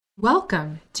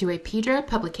Welcome to a PEDRA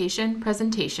publication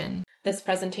presentation. This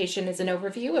presentation is an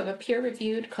overview of a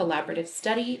peer-reviewed collaborative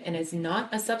study and is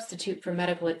not a substitute for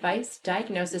medical advice,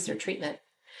 diagnosis, or treatment.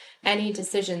 Any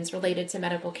decisions related to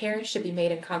medical care should be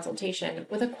made in consultation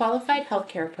with a qualified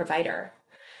healthcare provider.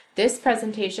 This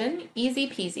presentation, Easy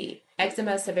Peasy,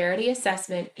 Eczema Severity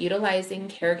Assessment Utilizing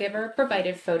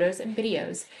Caregiver-Provided Photos and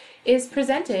Videos, is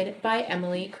presented by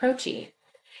Emily Croce.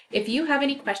 If you have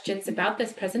any questions about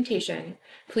this presentation,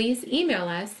 please email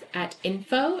us at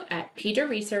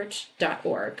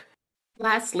info@pedraresearch.org.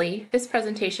 Lastly, this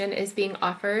presentation is being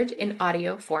offered in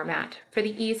audio format for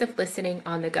the ease of listening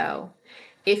on the go.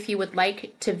 If you would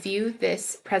like to view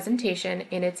this presentation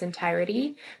in its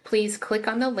entirety, please click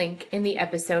on the link in the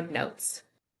episode notes.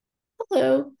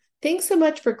 Hello. Thanks so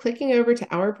much for clicking over to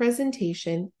our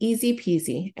presentation, Easy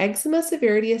Peasy, Eczema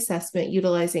Severity Assessment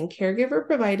Utilizing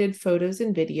Caregiver-Provided Photos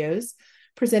and Videos,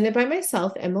 presented by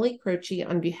myself, Emily Croce,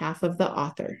 on behalf of the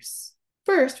authors.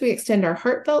 First, we extend our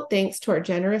heartfelt thanks to our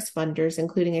generous funders,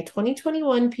 including a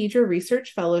 2021 PEDRA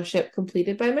Research Fellowship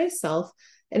completed by myself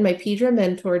and my PEDRA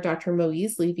mentor, Dr.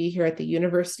 Moise Levy, here at the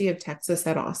University of Texas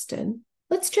at Austin.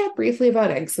 Let's chat briefly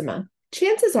about eczema.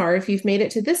 Chances are, if you've made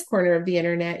it to this corner of the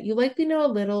internet, you likely know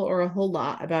a little or a whole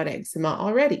lot about eczema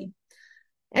already.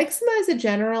 Eczema is a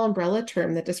general umbrella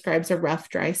term that describes a rough,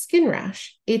 dry skin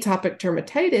rash. Atopic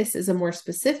dermatitis is a more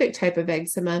specific type of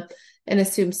eczema and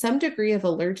assumes some degree of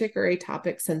allergic or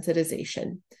atopic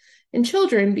sensitization. In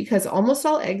children, because almost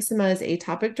all eczema is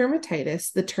atopic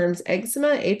dermatitis, the terms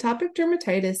eczema, atopic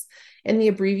dermatitis, and the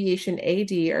abbreviation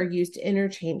AD are used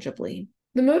interchangeably.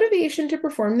 The motivation to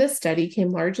perform this study came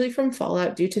largely from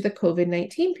fallout due to the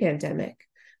COVID-19 pandemic.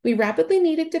 We rapidly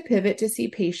needed to pivot to see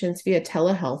patients via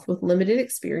telehealth with limited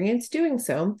experience doing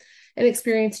so, and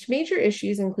experienced major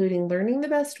issues including learning the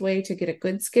best way to get a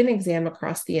good skin exam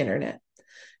across the internet.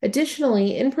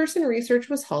 Additionally, in-person research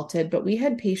was halted, but we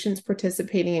had patients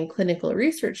participating in clinical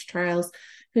research trials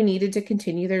who needed to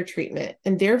continue their treatment,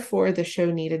 and therefore the show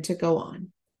needed to go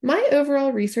on. My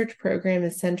overall research program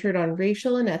is centered on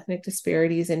racial and ethnic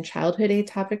disparities in childhood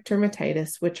atopic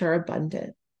dermatitis, which are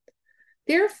abundant.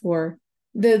 Therefore,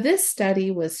 though this study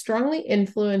was strongly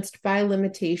influenced by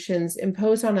limitations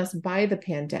imposed on us by the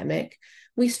pandemic,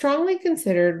 we strongly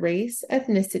considered race,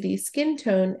 ethnicity, skin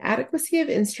tone, adequacy of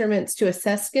instruments to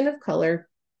assess skin of color,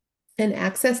 and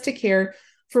access to care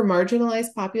for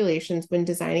marginalized populations when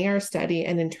designing our study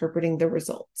and interpreting the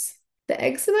results. The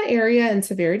Eczema Area and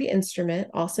Severity Instrument,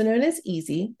 also known as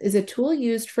p-EASI, is a tool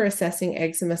used for assessing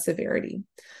eczema severity.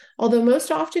 Although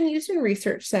most often used in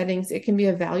research settings, it can be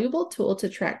a valuable tool to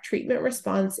track treatment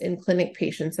response in clinic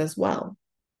patients as well.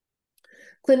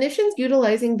 Clinicians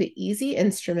utilizing the p-EASI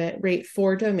instrument rate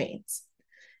 4 domains: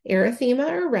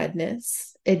 erythema or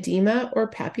redness, edema or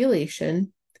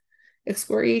papulation,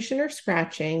 excoriation or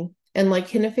scratching, and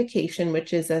lichenification,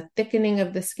 which is a thickening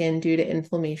of the skin due to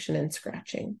inflammation and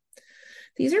scratching.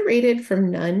 These are rated from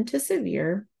none to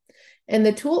severe, and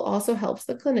the tool also helps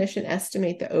the clinician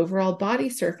estimate the overall body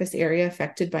surface area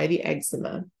affected by the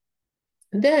eczema.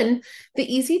 Then, the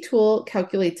p-EASI tool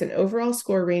calculates an overall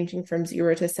score ranging from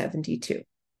 0 to 72.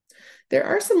 There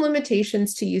are some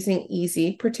limitations to using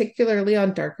p-EASI, particularly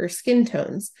on darker skin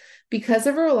tones, because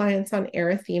of a reliance on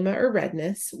erythema or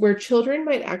redness, where children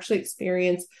might actually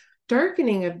experience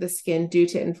darkening of the skin due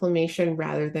to inflammation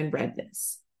rather than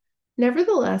redness.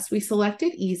 Nevertheless, we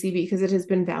selected p-EASI because it has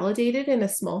been validated in a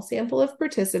small sample of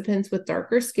participants with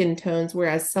darker skin tones,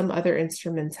 whereas some other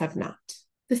instruments have not.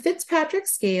 The Fitzpatrick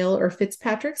scale, or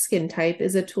Fitzpatrick skin type,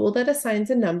 is a tool that assigns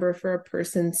a number for a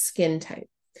person's skin type.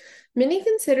 Many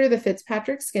consider the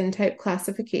Fitzpatrick skin type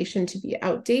classification to be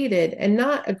outdated and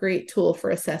not a great tool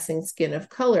for assessing skin of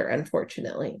color,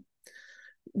 unfortunately.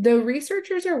 Though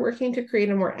researchers are working to create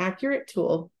a more accurate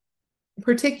tool,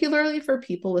 particularly for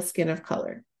people with skin of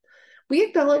color. We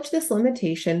acknowledge this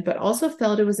limitation, but also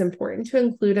felt it was important to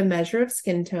include a measure of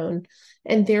skin tone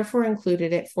and therefore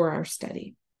included it for our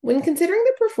study. When considering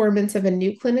the performance of a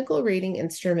new clinical rating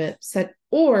instrument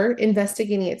or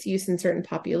investigating its use in certain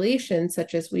populations,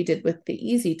 such as we did with the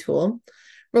p-EASI tool,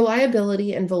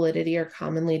 reliability and validity are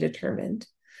commonly determined.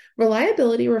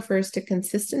 Reliability refers to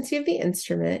consistency of the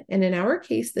instrument, and in our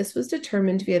case, this was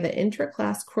determined via the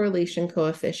intra-class correlation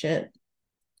coefficient,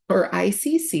 or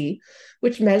ICC,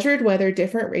 which measured whether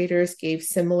different raters gave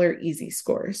similar p-EASI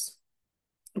scores.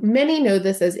 Many know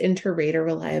this as inter-rater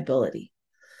reliability.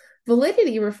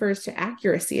 Validity refers to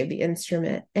accuracy of the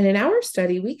instrument, and in our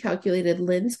study, we calculated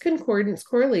Lin's concordance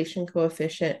correlation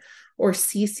coefficient, or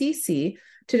CCC,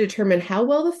 to determine how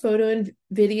well the photo and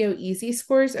video EASI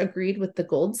scores agreed with the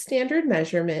gold standard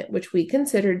measurement, which we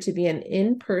considered to be an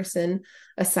in-person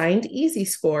assigned EASI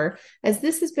score, as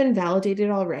this has been validated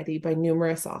already by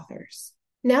numerous authors.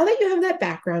 Now that you have that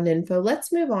background info,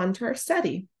 let's move on to our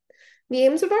study. The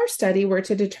aims of our study were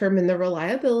to determine the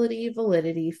reliability,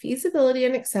 validity, feasibility,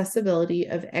 and accessibility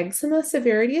of eczema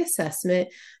severity assessment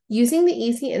using the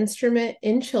EASI instrument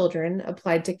in children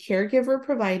applied to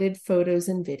caregiver-provided photos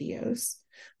and videos.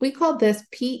 We called this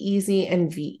p-EASI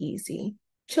and v-EASI.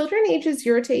 Children ages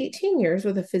 0 to 18 years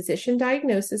with a physician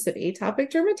diagnosis of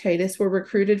atopic dermatitis were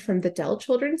recruited from the Dell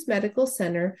Children's Medical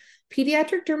Center,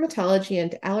 pediatric dermatology,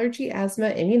 and allergy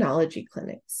asthma immunology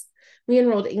clinics. We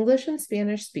enrolled English and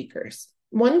Spanish speakers.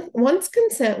 Once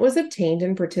consent was obtained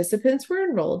and participants were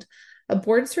enrolled, a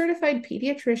board-certified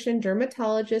pediatrician,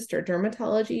 dermatologist, or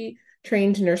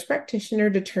dermatology-trained nurse practitioner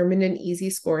determined an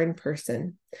EASI score in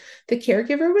person. The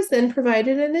caregiver was then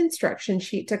provided an instruction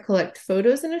sheet to collect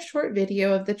photos and a short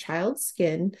video of the child's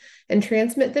skin and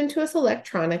transmit them to us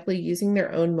electronically using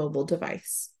their own mobile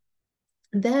device.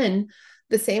 Then,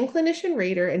 the same clinician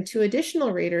rater and 2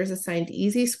 additional raters assigned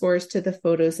EASI scores to the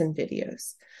photos and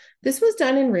videos. This was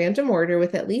done in random order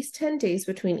with at least 10 days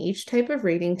between each type of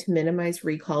rating to minimize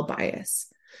recall bias.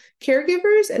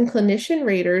 Caregivers and clinician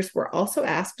raters were also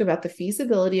asked about the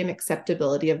feasibility and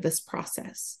acceptability of this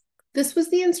process. This was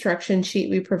the instruction sheet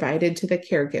we provided to the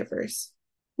caregivers.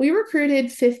 We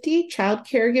recruited 50 child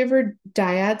caregiver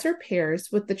dyads or pairs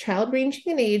with the child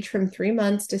ranging in age from 3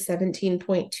 months to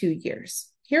 17.2 years.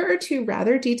 Here are 2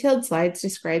 rather detailed slides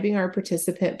describing our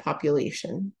participant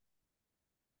population.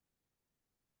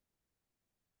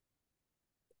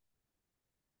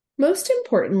 Most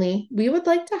importantly, we would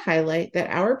like to highlight that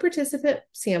our participant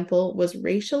sample was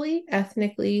racially,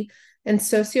 ethnically, and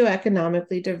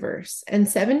socioeconomically diverse, and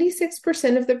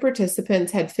 76% of the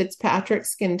participants had Fitzpatrick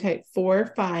skin type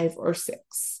 4, 5, or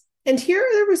 6. And here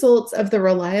are the results of the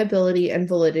reliability and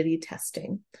validity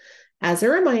testing. As a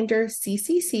reminder,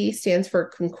 CCC stands for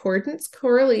Concordance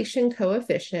Correlation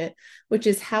Coefficient, which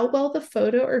is how well the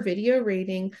photo or video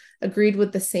rating agreed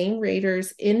with the same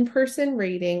rater's in-person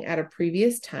rating at a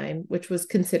previous time, which was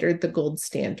considered the gold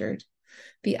standard.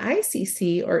 The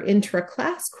ICC, or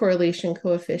Intra-Class Correlation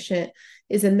Coefficient,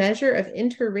 is a measure of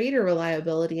inter-rater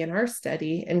reliability in our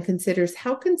study and considers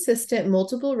how consistent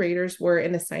multiple raters were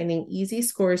in assigning EASI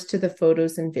scores to the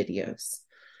photos and videos.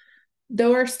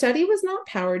 Though our study was not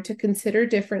powered to consider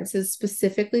differences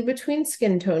specifically between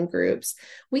skin tone groups,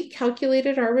 we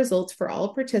calculated our results for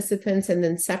all participants and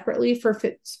then separately for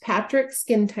Fitzpatrick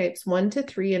skin types 1 to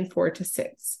 3 and 4 to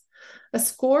 6. A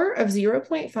score of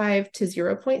 0.5 to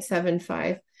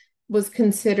 0.75 was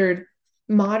considered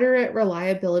moderate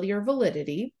reliability or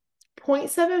validity,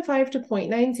 0.75 to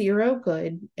 0.90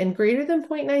 good, and greater than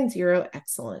 0.90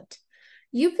 excellent.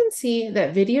 You can see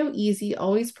that video EASI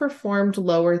always performed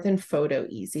lower than photo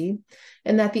EASI,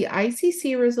 and that the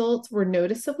ICC results were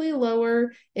noticeably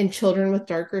lower in children with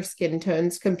darker skin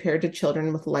tones compared to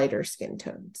children with lighter skin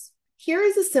tones. Here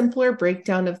is a simpler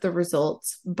breakdown of the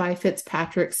results by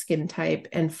Fitzpatrick skin type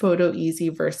and photo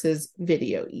EASI versus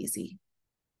video EASI.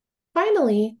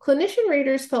 Finally, clinician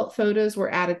raters felt photos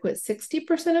were adequate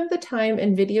 60% of the time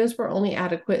and videos were only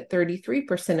adequate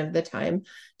 33% of the time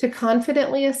to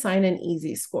confidently assign an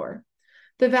EASI score.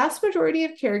 The vast majority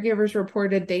of caregivers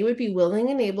reported they would be willing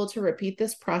and able to repeat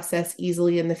this process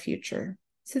easily in the future.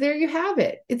 So there you have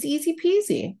it. It's easy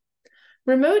peasy.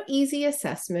 Remote EASI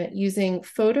assessment using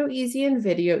photo EASI and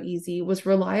video EASI was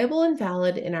reliable and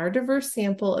valid in our diverse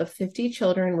sample of 50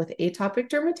 children with atopic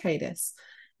dermatitis,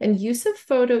 and use of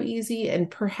photo EASI and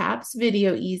perhaps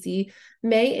video EASI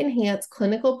may enhance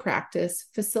clinical practice,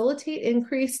 facilitate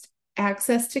increased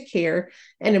access to care,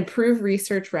 and improve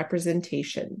research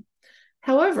representation.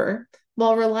 However,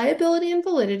 while reliability and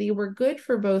validity were good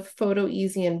for both photo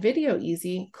EASI and video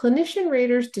EASI, clinician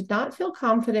raters did not feel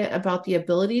confident about the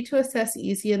ability to assess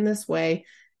EASI in this way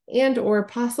and/or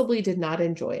possibly did not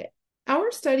enjoy it.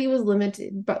 Our study was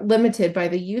limited by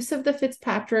the use of the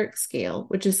Fitzpatrick scale,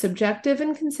 which is subjective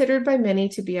and considered by many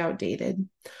to be outdated.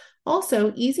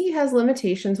 Also, EASI has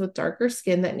limitations with darker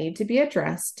skin that need to be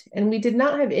addressed, and we did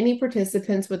not have any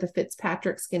participants with a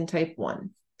Fitzpatrick skin type 1.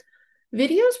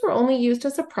 Videos were only used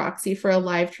as a proxy for a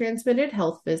live transmitted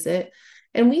health visit,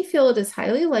 and we feel it is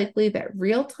highly likely that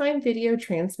real-time video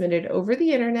transmitted over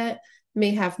the internet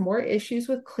may have more issues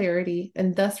with clarity,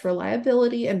 and thus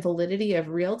reliability and validity of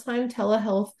real-time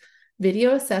telehealth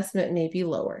video assessment may be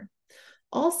lower.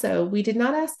 Also, we did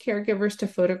not ask caregivers to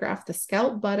photograph the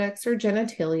scalp, buttocks, or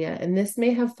genitalia, and this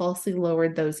may have falsely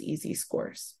lowered those EASI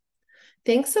scores.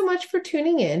 Thanks so much for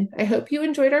tuning in. I hope you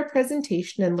enjoyed our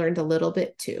presentation and learned a little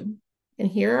bit too. And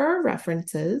here are our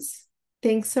references.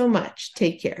 Thanks so much.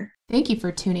 Take care. Thank you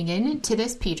for tuning in to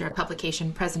this PEDRA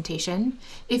publication presentation.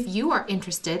 If you are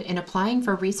interested in applying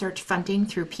for research funding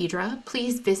through PEDRA,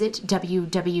 please visit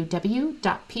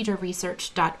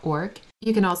www.pedraresearch.org.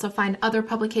 You can also find other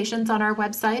publications on our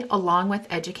website along with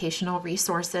educational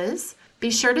resources. Be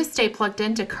sure to stay plugged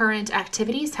into current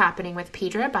activities happening with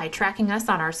PEDRA by tracking us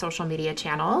on our social media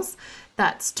channels.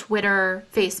 That's Twitter,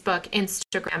 Facebook,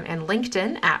 Instagram, and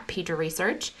LinkedIn at PEDRA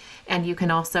Research. And you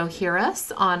can also hear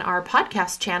us on our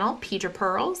podcast channel, PEDRA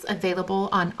Pearls, available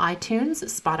on iTunes,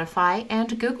 Spotify,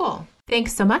 and Google.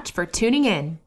 Thanks so much for tuning in.